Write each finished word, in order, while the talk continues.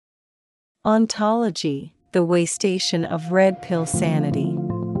Ontology, the Waystation of Red Pill Sanity.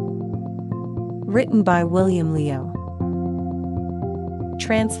 Written by William Leo.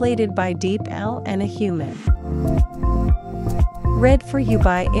 Translated by Deep L and a Human. Read for you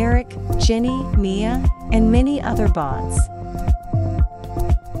by Eric, Jenny, Mia, and many other bots.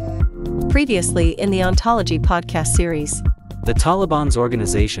 Previously in the Ontology podcast series. The Taliban's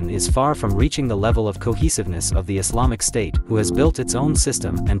organization is far from reaching the level of cohesiveness of the Islamic State, who has built its own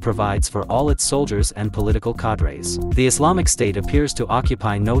system and provides for all its soldiers and political cadres. The Islamic State appears to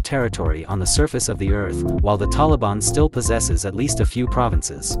occupy no territory on the surface of the earth, while the Taliban still possesses at least a few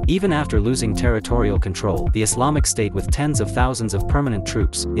provinces. Even after losing territorial control, the Islamic State, with tens of thousands of permanent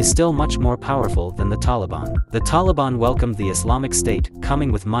troops, is still much more powerful than the Taliban. The Taliban welcomed the Islamic State,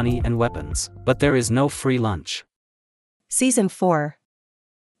 coming with money and weapons. But there is no free lunch. Season 4.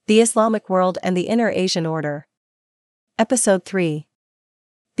 The Islamic World and the Inner Asian Order. Episode 3.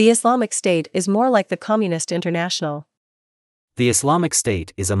 The Islamic State is more like the Communist International. The Islamic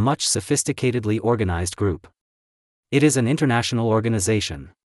State is a much sophisticatedly organized group. It is an international organization.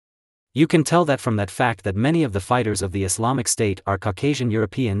 You can tell that from that fact that many of the fighters of the Islamic State are Caucasian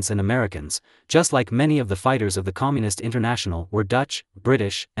Europeans and Americans, just like many of the fighters of the Communist International were Dutch,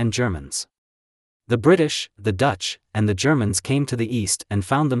 British, and Germans. The British, the Dutch, and the Germans came to the East and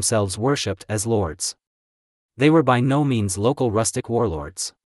found themselves worshipped as lords. They were by no means local rustic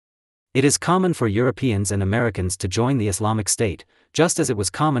warlords. It is common for Europeans and Americans to join the Islamic State, just as it was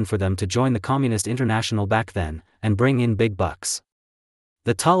common for them to join the Communist International back then, and bring in big bucks.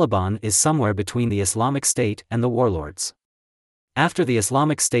 The Taliban is somewhere between the Islamic State and the warlords. After the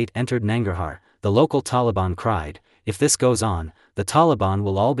Islamic State entered Nangarhar, the local Taliban cried, "If this goes on, the Taliban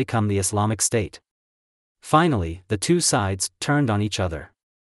will all become the Islamic State." Finally, the two sides turned on each other.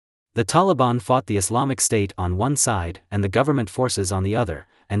 The Taliban fought the Islamic State on one side and the government forces on the other,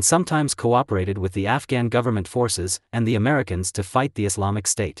 and sometimes cooperated with the Afghan government forces and the Americans to fight the Islamic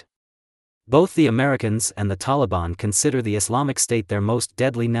State. Both the Americans and the Taliban consider the Islamic State their most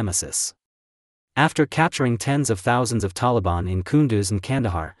deadly nemesis. After capturing tens of thousands of Taliban in Kunduz and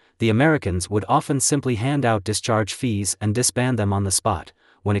Kandahar, the Americans would often simply hand out discharge fees and disband them on the spot.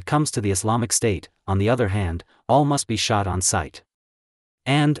 When it comes to the Islamic State, on the other hand, all must be shot on sight.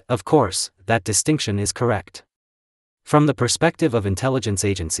 And, of course, that distinction is correct. From the perspective of intelligence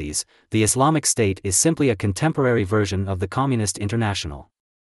agencies, the Islamic State is simply a contemporary version of the Communist International.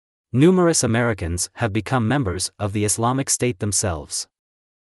 Numerous Americans have become members of the Islamic State themselves.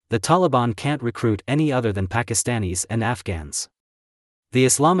 The Taliban can't recruit any other than Pakistanis and Afghans. The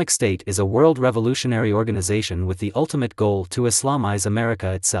Islamic State is a world revolutionary organization with the ultimate goal to Islamize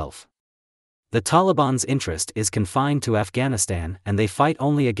America itself. The Taliban's interest is confined to Afghanistan and they fight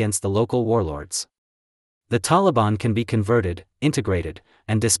only against the local warlords. The Taliban can be converted, integrated,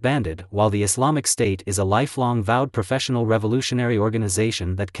 and disbanded, while the Islamic State is a lifelong vowed professional revolutionary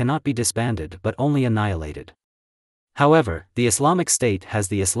organization that cannot be disbanded but only annihilated. However, the Islamic State has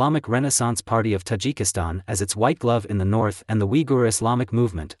the Islamic Renaissance Party of Tajikistan as its white glove in the north and the Uyghur Islamic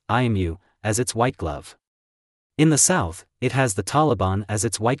Movement, IMU, as its white glove. In the south, it has the Taliban as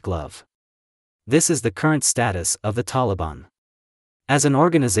its white glove. This is the current status of the Taliban. As an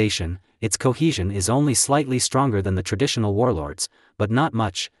organization, its cohesion is only slightly stronger than the traditional warlords, but not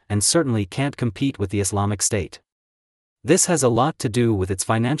much, and certainly can't compete with the Islamic State. This has a lot to do with its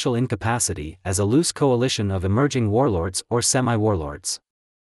financial incapacity as a loose coalition of emerging warlords or semi-warlords.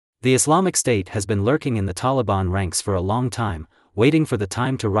 The Islamic State has been lurking in the Taliban ranks for a long time, waiting for the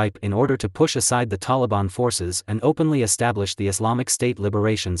time to ripe in order to push aside the Taliban forces and openly establish the Islamic State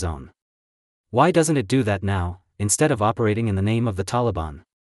Liberation Zone. Why doesn't it do that now, instead of operating in the name of the Taliban?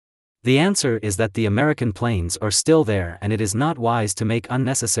 The answer is that the American planes are still there and it is not wise to make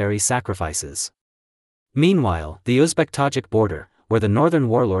unnecessary sacrifices. Meanwhile, the Uzbek-Tajik border, where the northern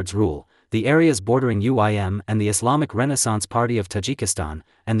warlords rule, the areas bordering UIM and the Islamic Renaissance Party of Tajikistan,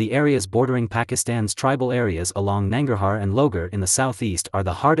 and the areas bordering Pakistan's tribal areas along Nangarhar and Logar in the southeast are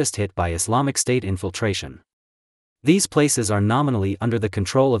the hardest hit by Islamic State infiltration. These places are nominally under the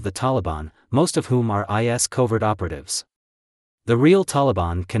control of the Taliban, most of whom are IS covert operatives. The real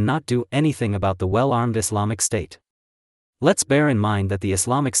Taliban cannot do anything about the well-armed Islamic State. Let's bear in mind that the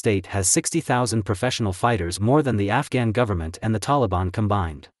Islamic State has 60,000 professional fighters, more than the Afghan government and the Taliban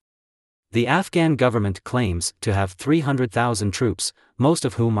combined. The Afghan government claims to have 300,000 troops, most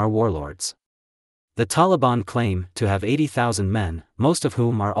of whom are warlords. The Taliban claim to have 80,000 men, most of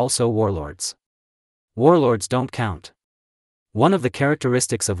whom are also warlords. Warlords don't count. One of the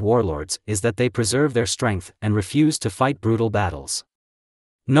characteristics of warlords is that they preserve their strength and refuse to fight brutal battles.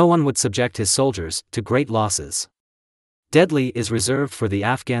 No one would subject his soldiers to great losses. Deadly is reserved for the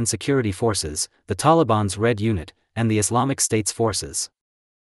Afghan security forces, the Taliban's Red Unit, and the Islamic State's forces.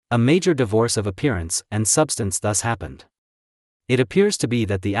 A major divorce of appearance and substance thus happened. It appears to be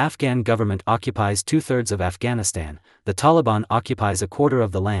that the Afghan government occupies 2/3 of Afghanistan, the Taliban occupies 1/4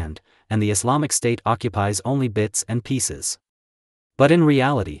 of the land, and the Islamic State occupies only bits and pieces. But in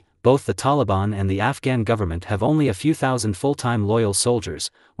reality, both the Taliban and the Afghan government have only a few thousand full-time loyal soldiers,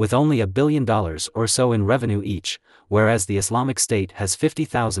 with only $1 billion or so in revenue each, whereas the Islamic State has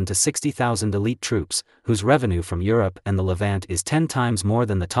 50,000 to 60,000 elite troops, whose revenue from Europe and the Levant is 10 times more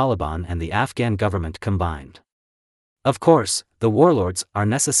than the Taliban and the Afghan government combined. Of course, the warlords are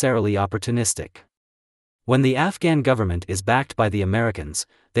necessarily opportunistic. When the Afghan government is backed by the Americans,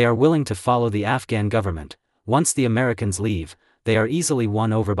 they are willing to follow the Afghan government. Once the Americans leave, they are easily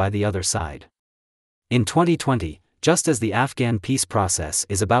won over by the other side. In 2020, just as the Afghan peace process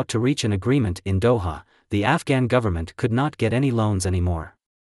is about to reach an agreement in Doha, the Afghan government could not get any loans anymore.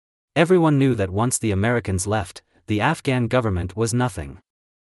 Everyone knew that once the Americans left, the Afghan government was nothing.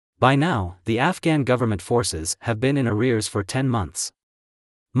 By now, the Afghan government forces have been in arrears for 10 months.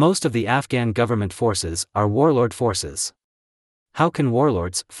 Most of the Afghan government forces are warlord forces. How can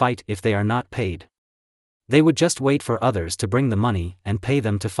warlords fight if they are not paid? They would just wait for others to bring the money and pay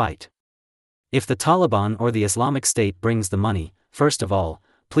them to fight. If the Taliban or the Islamic State brings the money, first of all,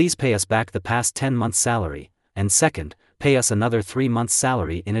 please pay us back the past 10 months' salary, and second, pay us another 3 months'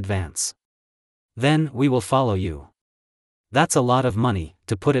 salary in advance. Then we will follow you. That's a lot of money,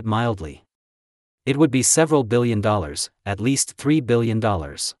 to put it mildly. It would be several billion dollars, at least $3 billion.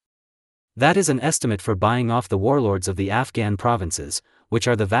 That is an estimate for buying off the warlords of the Afghan provinces, which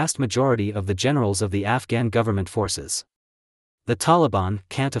are the vast majority of the generals of the Afghan government forces. The Taliban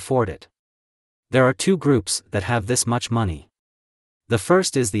can't afford it. There are 2 groups that have this much money. The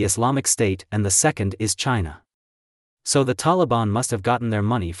first is the Islamic State and the second is China. So the Taliban must have gotten their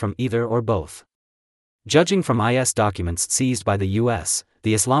money from either or both. Judging from IS documents seized by the US,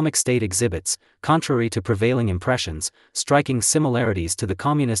 the Islamic State exhibits, contrary to prevailing impressions, striking similarities to the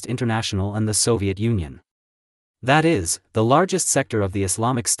Communist International and the Soviet Union. That is, the largest sector of the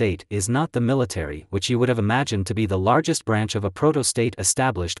Islamic State is not the military, which you would have imagined to be the largest branch of a proto-state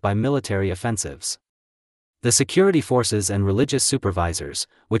established by military offensives. The security forces and religious supervisors,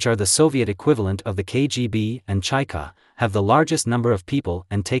 which are the Soviet equivalent of the KGB and Cheka, have the largest number of people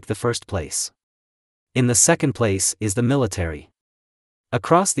and take the first place. In the second place is the military.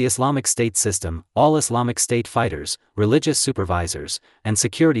 Across the Islamic State system, all Islamic State fighters, religious supervisors, and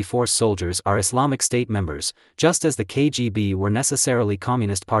security force soldiers are Islamic State members, just as the KGB were necessarily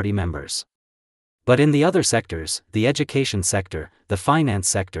Communist Party members. But in the other sectors, the education sector, the finance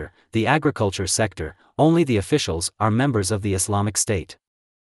sector, the agriculture sector, only the officials are members of the Islamic State.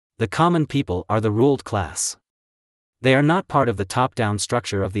 The common people are the ruled class. They are not part of the top-down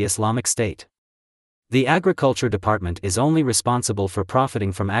structure of the Islamic State. The Agriculture Department is only responsible for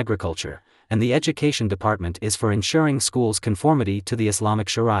profiting from agriculture, and the Education Department is for ensuring schools' conformity to the Islamic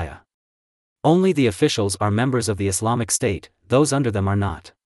Sharia. Only the officials are members of the Islamic State, those under them are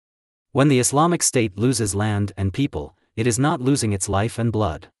not. When the Islamic State loses land and people, it is not losing its life and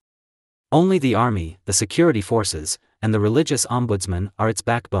blood. Only the army, the security forces, and the religious ombudsman are its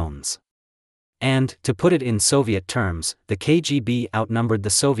backbones. And, to put it in Soviet terms, the KGB outnumbered the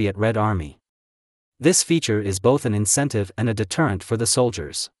Soviet Red Army. This feature is both an incentive and a deterrent for the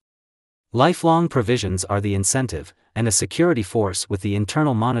soldiers. Lifelong provisions are the incentive, and a security force with the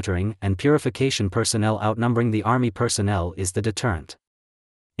internal monitoring and purification personnel outnumbering the army personnel is the deterrent.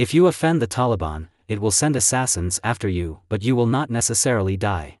 If you offend the Taliban, it will send assassins after you, but you will not necessarily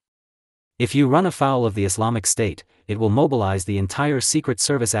die. If you run afoul of the Islamic State, it will mobilize the entire Secret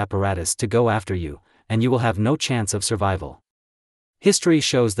Service apparatus to go after you, and you will have no chance of survival. History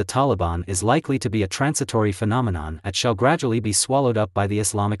shows the Taliban is likely to be a transitory phenomenon that shall gradually be swallowed up by the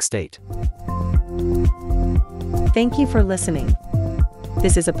Islamic State. Thank you for listening.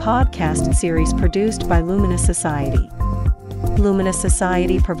 This is a podcast series produced by Luminous Society. Luminous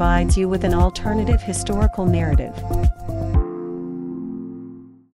Society provides you with an alternative historical narrative.